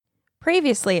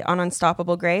Previously on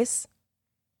Unstoppable Grace.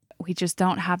 We just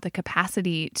don't have the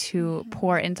capacity to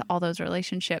pour into all those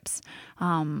relationships.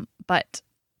 So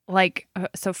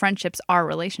friendships are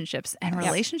relationships, and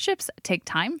relationships take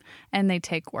time and they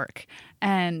take work.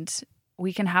 And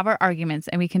we can have our arguments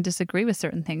and we can disagree with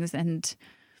certain things. And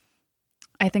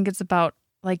I think it's about,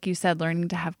 like you said, learning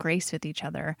to have grace with each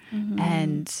other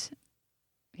and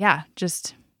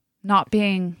just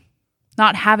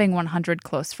not having 100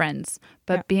 close friends,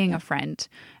 but being a friend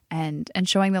and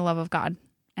showing the love of God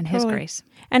and his grace.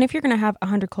 And if you're going to have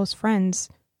 100 close friends,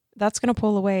 that's going to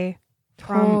pull away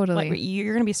from,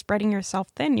 you're going to be spreading yourself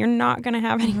thin. You're not going to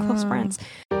have any close friends.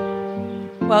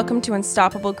 Welcome to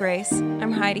Unstoppable Grace.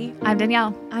 I'm Heidi. I'm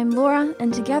Danielle. I'm Laura,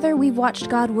 and together we've watched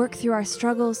God work through our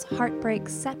struggles,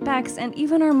 heartbreaks, setbacks, and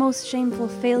even our most shameful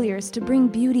failures to bring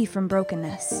beauty from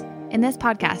brokenness. In this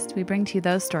podcast, we bring to you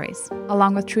those stories,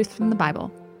 along with truth from the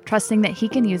Bible, trusting that He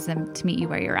can use them to meet you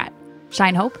where you're at,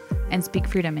 shine hope, and speak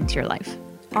freedom into your life.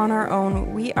 On our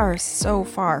own, we are so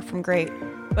far from great,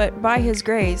 but by His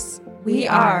grace, we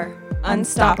are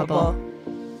unstoppable.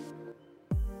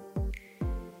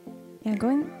 Yeah,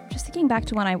 thinking back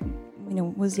to when I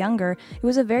was younger, it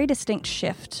was a very distinct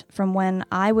shift from when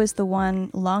I was the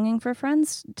one longing for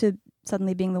friends to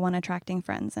suddenly being the one attracting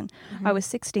friends. And I was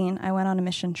 16. I went on a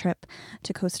mission trip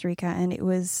to Costa Rica, and it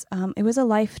was a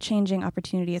life-changing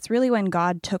opportunity. It's really when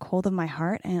God took hold of my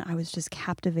heart, and I was just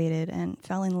captivated and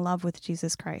fell in love with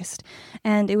Jesus Christ.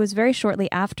 And it was very shortly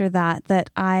after that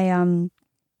I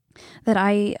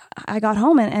got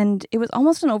home, and it was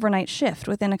almost an overnight shift.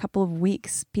 Within a couple of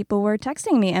weeks, people were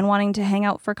texting me and wanting to hang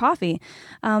out for coffee,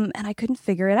 and I couldn't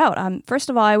figure it out. First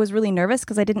of all, I was really nervous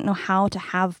because I didn't know how to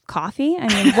have coffee. I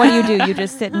mean, what do? You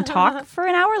just sit and talk for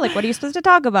an hour? Like, what are you supposed to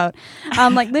talk about?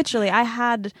 Literally, I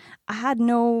had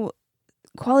no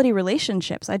quality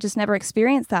relationships. I just never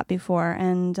experienced that before,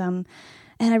 and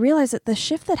I realized that the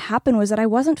shift that happened was that I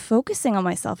wasn't focusing on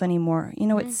myself anymore.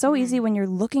 It's so easy when you're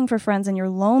looking for friends and you're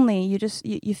lonely.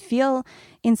 You feel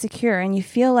insecure and you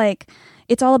feel like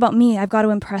it's all about me. I've got to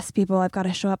impress people. I've got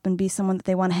to show up and be someone that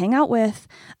they want to hang out with.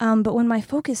 But when my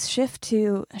focus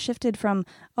shifted from,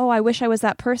 oh, I wish I was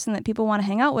that person that people want to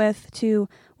hang out with, to,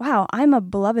 wow, I'm a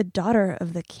beloved daughter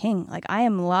of the King. Like, I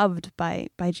am loved by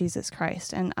Jesus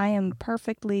Christ, and I am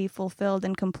perfectly fulfilled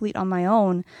and complete on my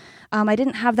own. I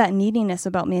didn't have that neediness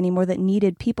about me anymore that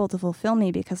needed people to fulfill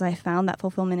me, because I found that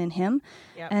fulfillment in Him.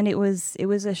 Yep. And it was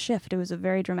a shift. It was a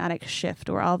very dramatic shift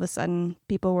where all of a sudden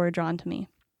people were drawn to me.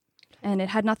 And it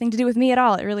had nothing to do with me at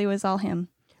all. It really was all Him.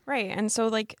 Right. And so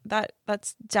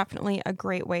that's definitely a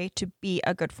great way to be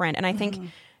a good friend. And I think,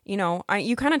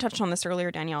 you kind of touched on this earlier,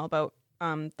 Danielle, about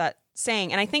that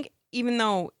saying. And I think even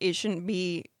though it shouldn't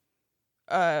be,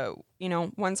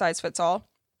 one size fits all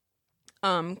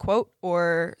quote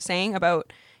or saying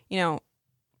about,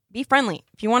 be friendly.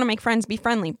 If you want to make friends, be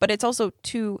friendly. But it's also,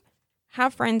 to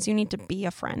have friends, you need to be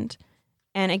a friend.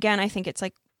 And again, I think it's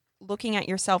like looking at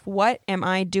yourself. What am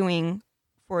I doing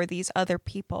for these other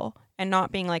people? And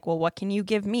not being like, well, what can you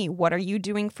give me? What are you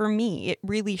doing for me? It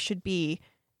really should be,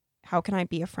 how can I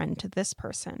be a friend to this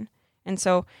person? And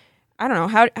so, I don't know,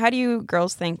 how do you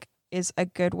girls think is a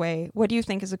good way? What do you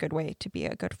think is a good way to be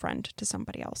a good friend to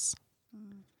somebody else?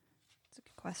 That's a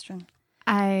good question.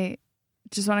 I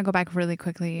just want to go back really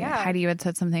quickly. Yeah. Heidi, you had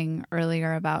said something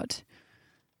earlier about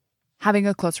having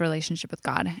a close relationship with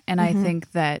God. And I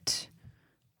think that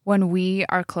when we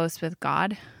are close with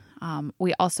God,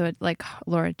 we also, like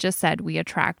Laura just said, we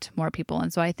attract more people.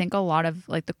 And so I think a lot of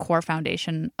the core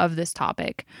foundation of this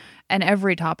topic and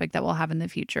every topic that we'll have in the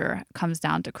future comes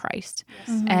down to Christ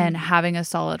and having a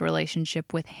solid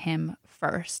relationship with Him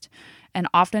first. And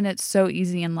often it's so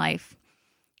easy in life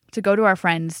to go to our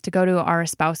friends, to go to our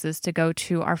spouses, to go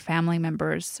to our family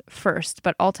members first.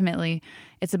 But ultimately,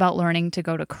 it's about learning to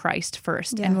go to Christ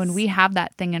first. Yes. And when we have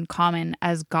that thing in common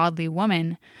as godly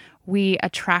women, we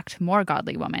attract more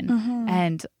godly women.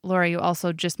 And Laura, you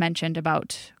also just mentioned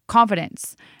about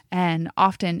confidence. And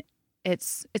often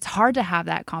it's hard to have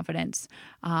that confidence.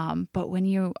 But when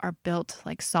you are built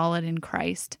solid in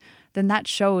Christ, then that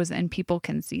shows and people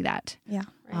can see that. Yeah.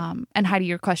 Right. And Heidi,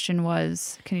 your question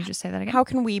was, can you just say that again? How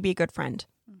can we be a good friend?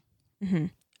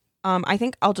 I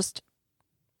think I'll just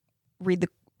read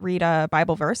a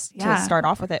Bible verse to start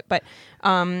off with it. But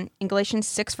in Galatians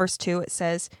 6 verse 2, it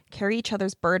says, carry each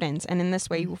other's burdens, and in this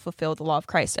way you will fulfill the law of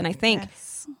Christ. And I think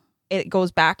it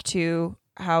goes back to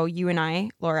how you and I,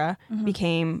 Laura,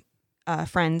 became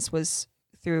friends, was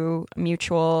through a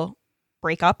mutual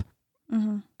breakup.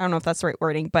 I don't know if that's the right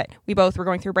wording, but we both were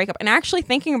going through a breakup. And actually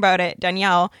thinking about it,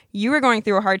 Danielle, you were going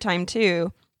through a hard time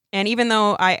too. And even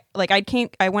though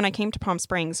when I came to Palm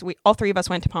Springs, all three of us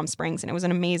went to Palm Springs, and it was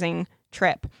an amazing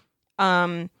trip.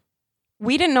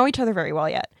 We didn't know each other very well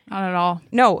yet. Not at all.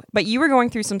 No, but you were going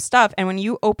through some stuff, and when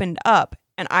you opened up,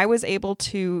 and I was able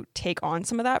to take on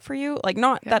some of that for you, like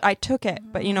not that I took it,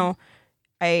 but you know,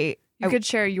 you could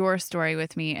share your story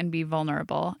with me and be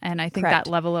vulnerable, and I think Correct.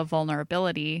 that level of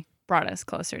vulnerability brought us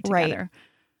closer together. Right.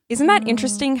 Isn't that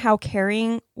interesting how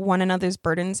carrying one another's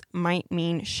burdens might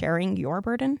mean sharing your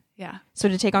burden? Yeah. So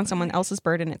to take on someone else's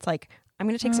burden, it's like, I'm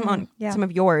going to take some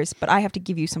of yours, but I have to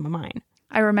give you some of mine.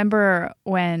 I remember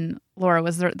when Laura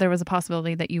was there was a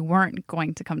possibility that you weren't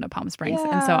going to come to Palm Springs.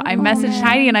 Yeah. And so I messaged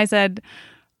Heidi and I said,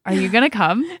 are you going to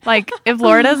come? Like, if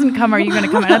Laura doesn't come, are you going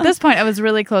to come? And at this point, I was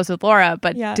really close with Laura,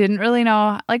 but didn't really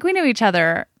know. Like, we knew each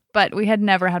other, but we had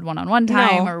never had one-on-one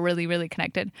time or really, really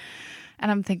connected.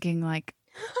 And I'm thinking, like,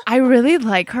 I really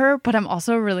like her, but I'm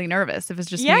also really nervous if it's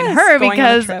just me and her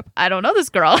because I don't know this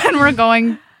girl. And we're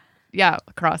going,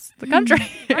 across the country.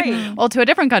 Right. Well, to a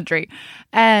different country.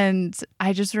 And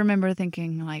I just remember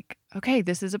thinking, like, okay,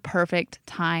 this is a perfect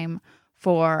time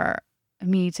for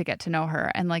me to get to know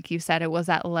her. And like you said, it was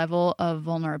that level of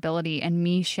vulnerability and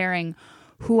me sharing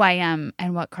who I am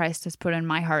and what Christ has put in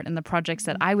my heart and the projects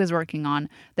that I was working on,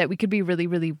 that we could be really,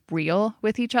 really real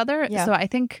with each other. Yeah. So I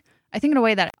think in a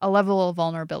way that a level of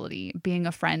vulnerability, being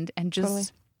a friend, and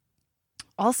just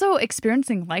also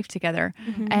experiencing life together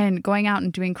and going out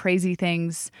and doing crazy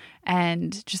things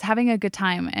and just having a good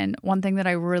time. And one thing that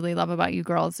I really love about you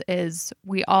girls is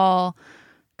we all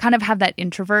kind of have that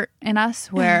introvert in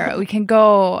us where we can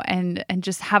go and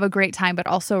just have a great time, but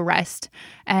also rest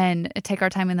and take our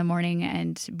time in the morning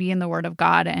and be in the Word of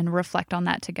God and reflect on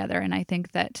that together. And I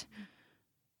think that,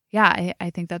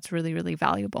 I think that's really, really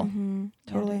valuable.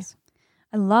 Totally.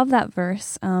 I love that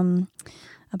verse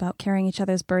about carrying each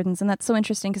other's burdens. And that's so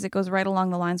interesting because it goes right along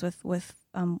the lines with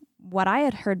what I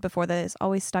had heard before that has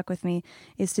always stuck with me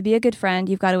is to be a good friend,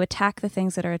 you've got to attack the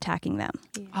things that are attacking them.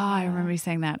 Oh, I remember you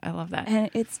saying that. I love that. And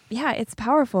it's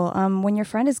powerful. When your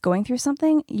friend is going through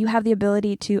something, you have the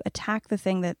ability to attack the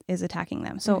thing that is attacking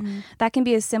them. So that can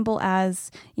be as simple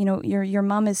as, you know, your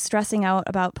mom is stressing out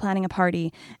about planning a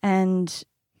party, and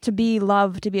to be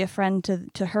loved, to be a friend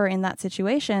to her in that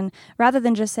situation, rather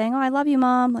than just saying, oh, I love you,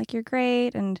 Mom, like you're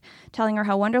great, and telling her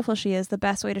how wonderful she is, the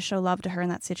best way to show love to her in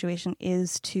that situation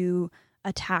is to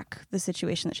attack the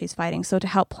situation that she's fighting. So to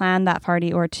help plan that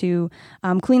party or to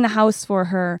clean the house for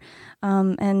her.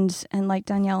 And like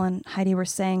Danielle and Heidi were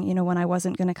saying, you know, when I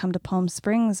wasn't going to come to Palm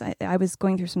Springs, I was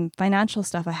going through some financial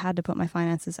stuff. I had to put my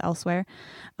finances elsewhere.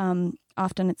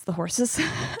 Often it's the horses.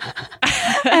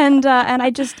 and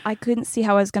I couldn't see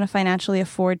how I was going to financially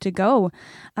afford to go.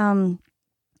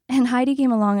 And Heidi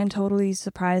came along and totally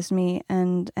surprised me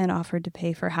and offered to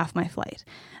pay for half my flight.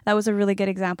 That was a really good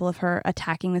example of her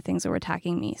attacking the things that were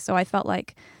attacking me. So I felt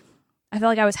like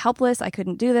I was helpless. I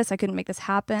couldn't do this. I couldn't make this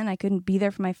happen. I couldn't be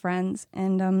there for my friends.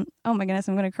 And oh my goodness,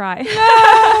 I'm going to cry.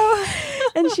 No!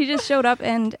 And she just showed up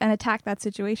and attacked that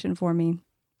situation for me.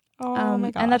 Oh my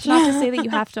gosh. And that's not to say that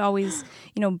you have to always,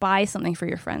 you know, buy something for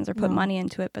your friends or put money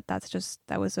into it, but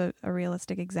that was a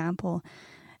realistic example.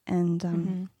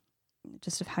 And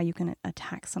just of how you can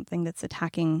attack something that's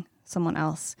attacking someone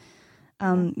else.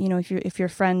 You know, if your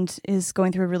friend is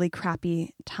going through a really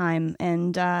crappy time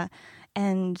and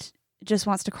just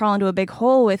wants to crawl into a big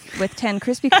hole with 10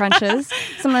 crispy crunches,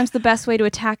 sometimes the best way to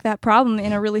attack that problem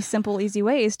in a really simple, easy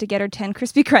way is to get her 10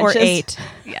 crispy crunches. Or 8.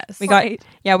 Yes. We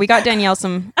got Danielle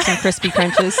some crispy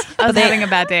crunches. I was having a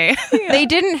bad day. They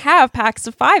didn't have packs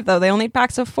of 5 though. They only had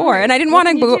packs of 4. And I didn't want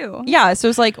to go. Yeah, so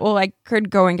it's like, well, I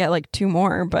could go and get like 2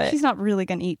 more, but she's not really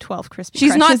going to eat 12 crispy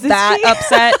she's crunches. She's not that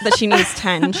upset that she needs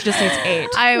 10. She just needs 8.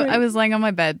 I was laying on my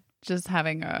bed just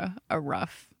having a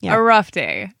rough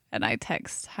day. And I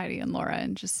text Heidi and Laura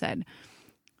and just said,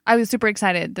 I was super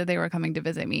excited that they were coming to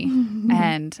visit me.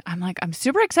 And I'm like, I'm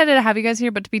super excited to have you guys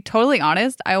here. But to be totally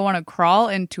honest, I want to crawl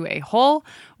into a hole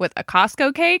with a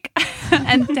Costco cake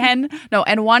and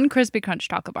 1 Crispy Crunch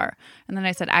chocolate bar. And then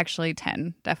I said, actually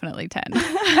 10, definitely 10.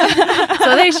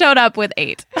 So they showed up with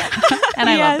 8. And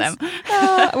I love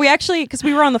them. We actually, because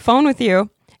we were on the phone with you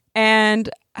and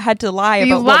had to lie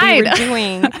about what we were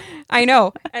doing. I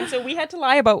know. And so we had to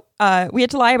lie about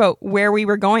where we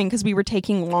were going because we were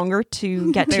taking longer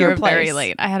to get to your place. They were very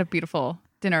late. I had a beautiful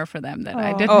dinner for them that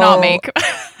I did not make.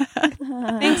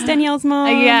 Thanks, Danielle's mom.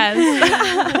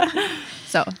 Yes.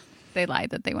 So they lied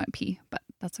that they went pee, but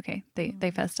that's okay.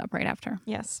 They fessed up right after.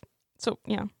 Yes. So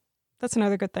yeah, that's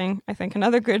another good thing. I think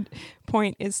another good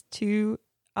point is to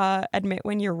admit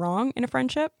when you're wrong in a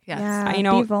friendship. Yes. Yeah, you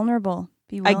know, be vulnerable.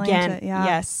 Be willing Again, to, yeah,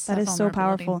 yes. that That is so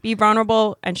vulnerability. powerful. Be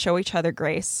vulnerable and show each other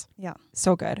grace. Yeah.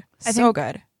 So good. I So think-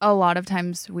 good. A lot of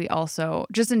times we also,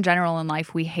 just in general in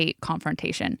life, we hate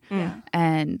confrontation. Yeah.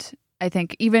 And I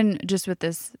think even just with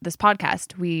this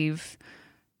podcast, we've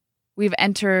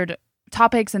entered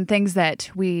topics and things that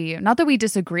not that we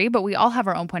disagree, but we all have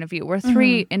our own point of view. We're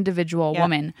three individual Yeah.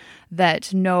 women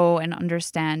that know and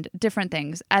understand different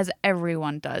things, as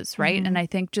everyone does, right? And I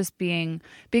think just being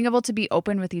able to be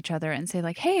open with each other and say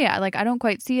like, hey, I don't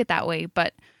quite see it that way,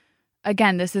 but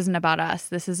again, this isn't about us.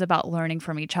 This is about learning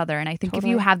from each other. And I think if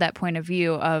you Totally. have that point of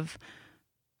view of,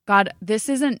 God, this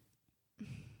isn't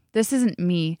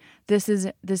me. This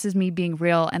is me being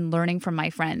real and learning from my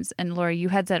friends. And Laura, you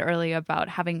had said earlier about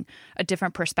having a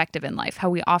different perspective in life, how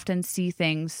we often see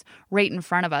things right in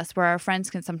front of us, where our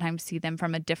friends can sometimes see them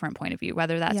from a different point of view,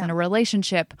 whether that's in a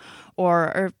relationship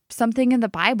or something in the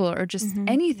Bible or just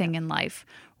anything in life.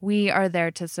 We are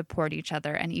there to support each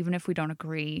other. And even if we don't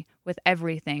agree with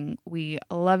everything, we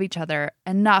love each other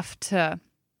enough to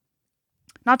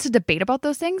not to debate about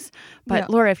those things, but Yeah.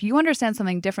 Laura, if you understand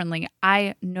something differently,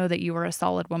 I know that you are a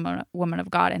solid woman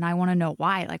of God, and I want to know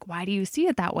why. Like, why do you see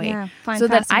it that way? Yeah. Find so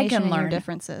that I fascination can in your learn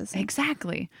differences.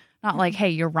 Exactly. Not like, hey,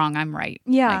 you're wrong, I'm right.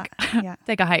 Yeah. Like, Yeah.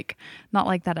 take a hike. Not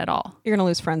like that at all. You're going to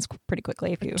lose friends pretty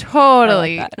quickly if you.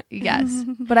 Totally. I like that. Yes.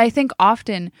 But I think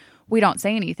often we don't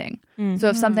say anything. So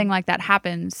if something like that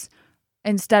happens,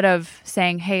 instead of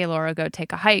saying, hey, Laura, go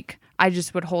take a hike, I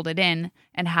just would hold it in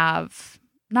and have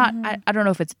not, I don't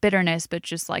know if it's bitterness, but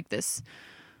just like this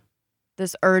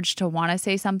urge to want to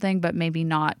say something, but maybe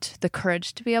not the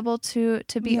courage to be able to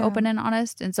be open and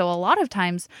honest. And so a lot of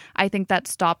times I think that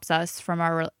stops us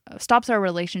from stops our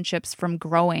relationships from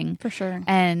growing For sure.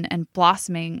 and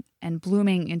blossoming and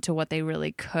blooming into what they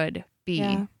really could be.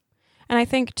 Yeah. And I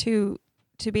think to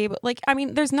be able, like, I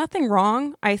mean, there's nothing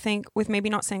wrong, I think, with maybe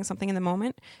not saying something in the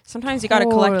moment. Sometimes you got to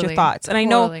collect your Totally. thoughts. And I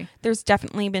know Totally. there's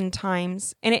definitely been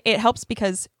times, and it helps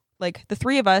because, like, the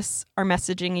three of us are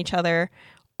messaging each other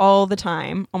all the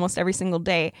time, almost every single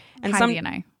day. And Heidi and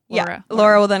I.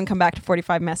 Laura will then come back to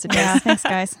 45 messages. Yeah. Thanks,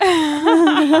 guys.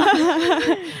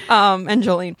 And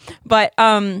Jolene. But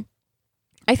I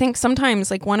think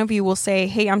sometimes, like, one of you will say,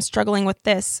 hey, I'm struggling with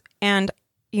this. And,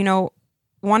 you know,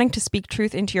 wanting to speak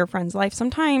truth into your friend's life,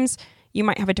 sometimes you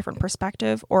might have a different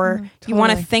perspective, or you want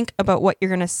to Totally. think about what you're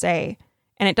going to say.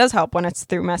 And it does help when it's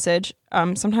through message.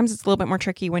 Sometimes it's a little bit more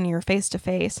tricky when you're face to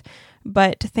face,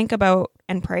 but to think about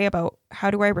and pray about,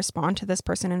 how do I respond to this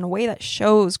person in a way that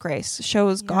shows grace,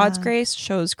 shows God's grace,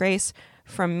 shows grace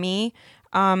from me,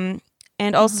 and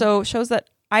also shows that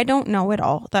I don't know it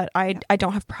all, that I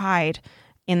don't have pride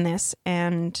in this.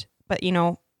 But you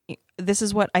know, this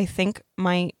is what I think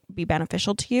might be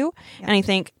beneficial to you. Yeah. And I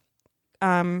think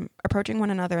approaching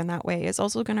one another in that way is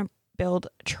also going to build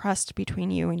trust between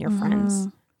you and your friends.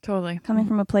 Totally. Coming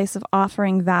from a place of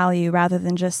offering value rather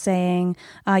than just saying,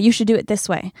 you should do it this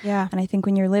way. Yeah. And I think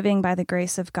when you're living by the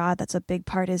grace of God, that's a big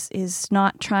part is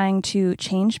not trying to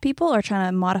change people or trying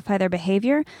to modify their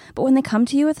behavior. But when they come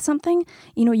to you with something,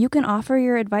 you know, you can offer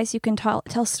your advice. You can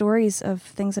tell stories of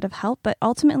things that have helped, but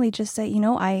ultimately just say, you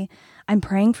know, I'm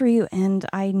praying for you. And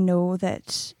I know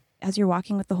that as you're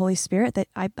walking with the Holy Spirit, that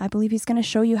I believe he's going to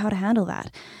show you how to handle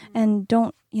that. And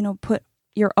don't, you know, put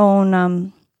your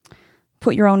own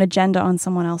agenda on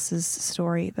someone else's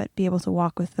story, but be able to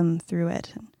walk with them through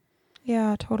it.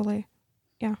 Yeah, totally.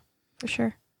 Yeah, for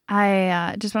sure.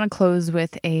 I just want to close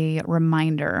with a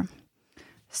reminder.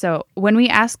 So when we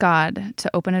ask God to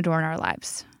open a door in our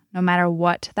lives, no matter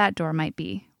what that door might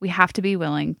be, we have to be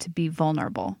willing to be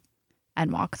vulnerable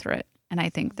and walk through it. And I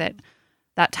think that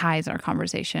ties our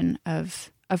conversation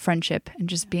of friendship and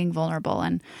just being vulnerable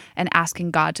and asking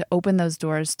God to open those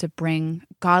doors to bring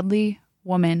godly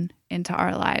women into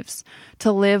our lives,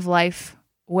 to live life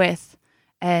with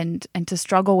and to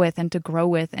struggle with and to grow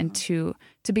with and to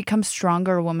become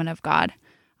stronger women of God.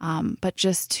 But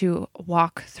just to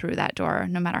walk through that door,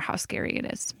 no matter how scary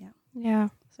it is. Yeah.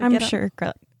 So I'm get up. sure.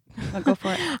 Go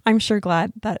for it. I'm sure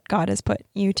glad that God has put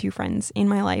you two friends in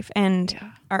my life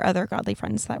and our other godly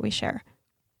friends that we share.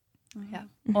 Yeah.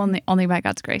 Only by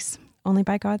God's grace. Only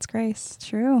by God's grace.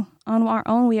 True. On our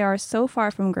own, we are so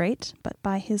far from great, but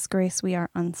by his grace, we are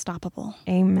unstoppable.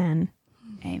 Amen.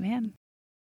 Amen.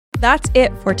 That's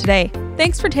it for today.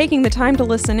 Thanks for taking the time to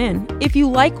listen in. If you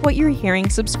like what you're hearing,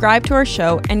 subscribe to our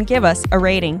show and give us a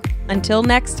rating. Until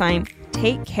next time,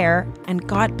 take care and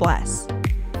God bless.